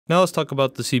Now let's talk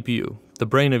about the CPU, the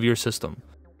brain of your system.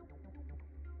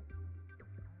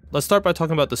 Let's start by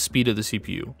talking about the speed of the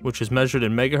CPU, which is measured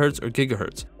in megahertz or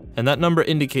gigahertz, and that number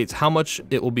indicates how much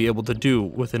it will be able to do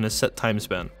within a set time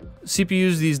span.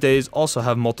 CPUs these days also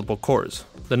have multiple cores.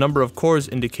 The number of cores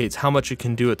indicates how much it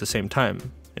can do at the same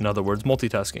time, in other words,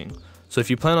 multitasking. So if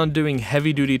you plan on doing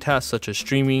heavy-duty tasks such as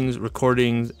streamings,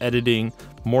 recordings, editing,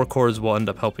 more cores will end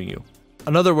up helping you.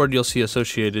 Another word you'll see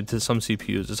associated to some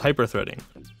CPUs is hyperthreading.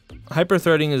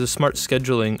 Hyperthreading is a smart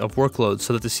scheduling of workloads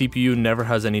so that the CPU never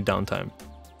has any downtime.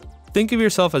 Think of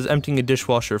yourself as emptying a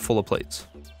dishwasher full of plates.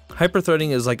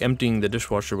 Hyperthreading is like emptying the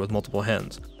dishwasher with multiple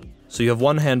hands. So you have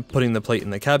one hand putting the plate in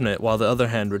the cabinet while the other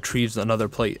hand retrieves another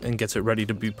plate and gets it ready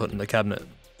to be put in the cabinet.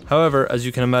 However, as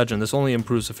you can imagine, this only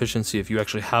improves efficiency if you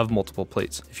actually have multiple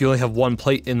plates. If you only have one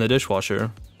plate in the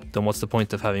dishwasher, then what's the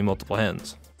point of having multiple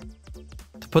hands?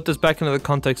 To put this back into the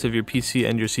context of your PC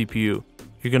and your CPU,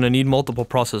 you're going to need multiple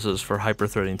processors for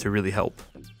hyperthreading to really help.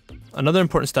 Another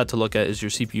important stat to look at is your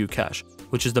CPU cache,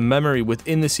 which is the memory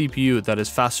within the CPU that is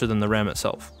faster than the RAM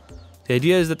itself. The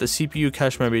idea is that the CPU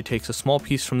cache memory takes a small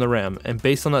piece from the RAM, and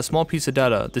based on that small piece of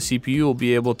data, the CPU will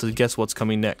be able to guess what's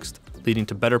coming next, leading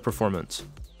to better performance.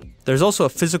 There's also a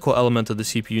physical element of the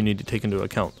CPU you need to take into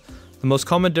account. The most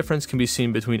common difference can be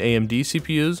seen between AMD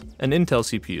CPUs and Intel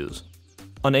CPUs.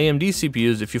 On AMD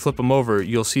CPUs, if you flip them over,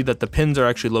 you'll see that the pins are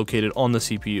actually located on the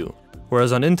CPU.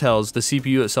 Whereas on Intel's, the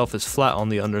CPU itself is flat on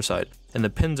the underside, and the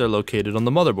pins are located on the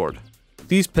motherboard.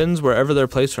 These pins, wherever they're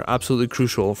placed, are absolutely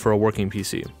crucial for a working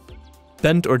PC.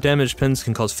 Bent or damaged pins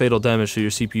can cause fatal damage to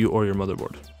your CPU or your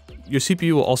motherboard. Your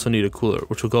CPU will also need a cooler,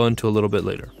 which we'll go into a little bit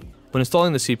later. When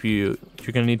installing the CPU,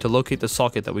 you're going to need to locate the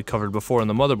socket that we covered before in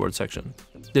the motherboard section.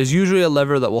 There's usually a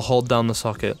lever that will hold down the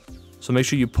socket, so make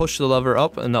sure you push the lever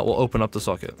up and that will open up the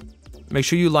socket. Make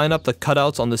sure you line up the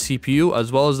cutouts on the CPU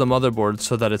as well as the motherboard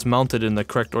so that it's mounted in the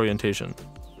correct orientation.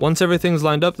 Once everything's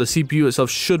lined up, the CPU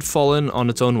itself should fall in on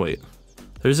its own weight.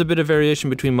 There is a bit of variation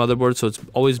between motherboards, so it's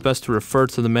always best to refer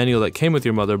to the manual that came with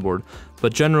your motherboard,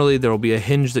 but generally there will be a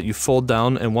hinge that you fold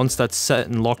down, and once that's set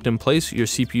and locked in place, your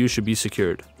CPU should be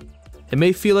secured. It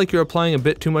may feel like you're applying a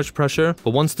bit too much pressure,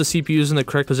 but once the CPU is in the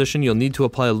correct position, you'll need to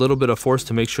apply a little bit of force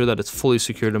to make sure that it's fully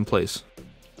secured in place.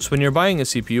 So when you're buying a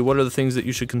CPU, what are the things that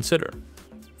you should consider?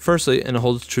 Firstly, and it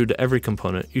holds true to every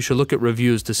component, you should look at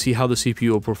reviews to see how the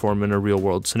CPU will perform in a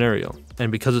real-world scenario. And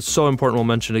because it's so important, we'll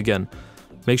mention it again.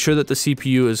 Make sure that the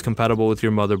CPU is compatible with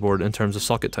your motherboard in terms of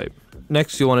socket type.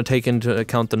 Next, you'll want to take into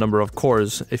account the number of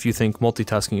cores if you think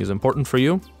multitasking is important for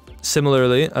you.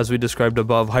 Similarly, as we described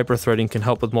above, hyperthreading can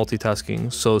help with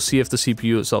multitasking, so see if the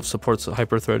CPU itself supports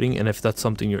hyperthreading and if that's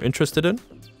something you're interested in.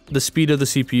 The speed of the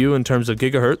CPU in terms of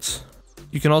gigahertz.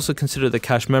 You can also consider the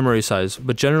cache memory size,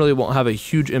 but generally won't have a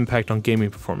huge impact on gaming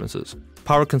performances.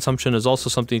 Power consumption is also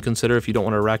something you consider if you don't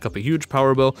want to rack up a huge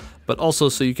power bill, but also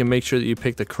so you can make sure that you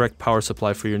pick the correct power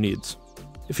supply for your needs.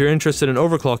 If you're interested in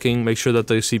overclocking, make sure that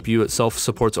the CPU itself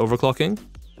supports overclocking.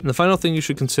 And the final thing you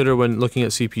should consider when looking at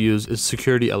CPUs is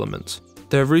security elements.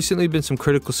 There have recently been some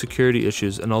critical security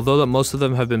issues, and although that most of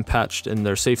them have been patched and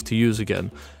they're safe to use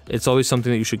again, it's always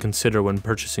something that you should consider when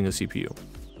purchasing a CPU.